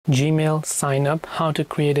Gmail sign up, how to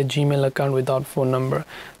create a Gmail account without phone number.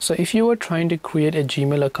 So if you are trying to create a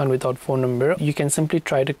Gmail account without phone number, you can simply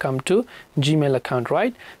try to come to Gmail account,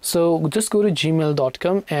 right? So just go to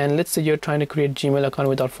gmail.com and let's say you're trying to create Gmail account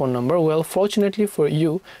without phone number. Well, fortunately for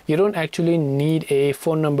you, you don't actually need a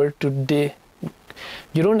phone number to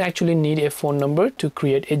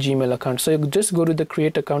create a Gmail account. So you just go to the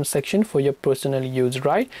create account section for your personal use,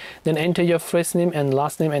 right? Then enter your first name and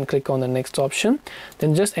last name and click on the next option.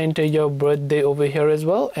 Then just enter your birthday over here as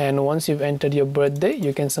well, and once you've entered your birthday,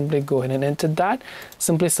 you can simply go ahead and enter that.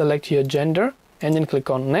 Simply select your gender and then click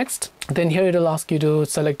on next. Then here it'll ask you to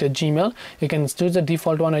select a Gmail. You can choose the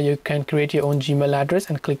default one or you can create your own Gmail address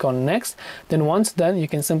and click on next. Then once done, you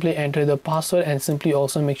can simply enter the password and simply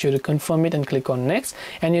also make sure to confirm it and click on next,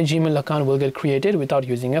 and your Gmail account will get created without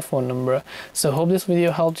using a phone number. So hope this video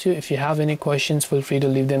helped you. If you have any questions, feel free to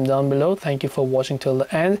leave them down below. Thank you for watching till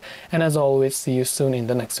the end, and as always, see you soon in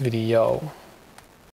the next video.